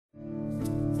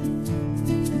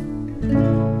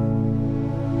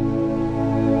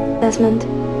Desmond.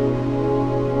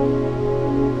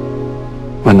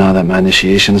 Well, now that my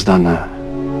initiation's done, I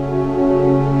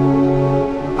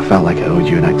felt like I owed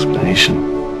you an explanation.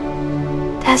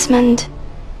 Desmond,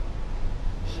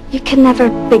 you can never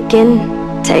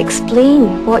begin to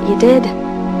explain what you did.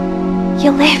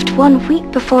 You left 1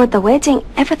 week before the wedding.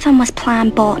 Everything was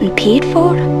planned, bought and paid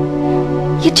for.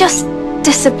 You just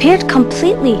disappeared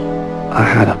completely. I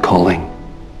had a calling.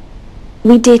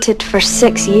 We dated for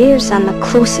 6 years, and the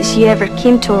closest you ever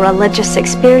came to a religious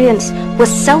experience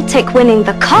was Celtic winning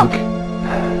the cup.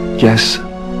 Yes,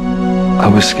 I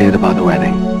was scared about the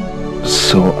wedding.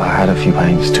 So I had a few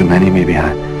pints too many, maybe.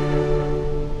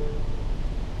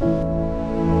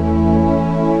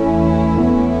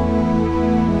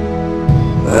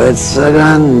 It's a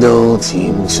grand old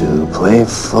team to play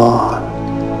for.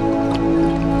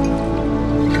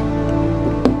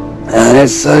 And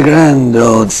it's a grand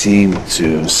old team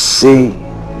to see.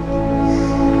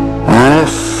 And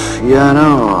if you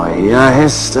know your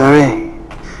history...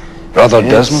 Brother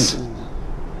Desmond,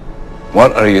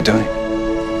 what are you doing?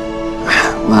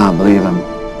 Well, I believe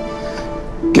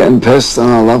I'm getting pissed on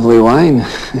a lovely wine.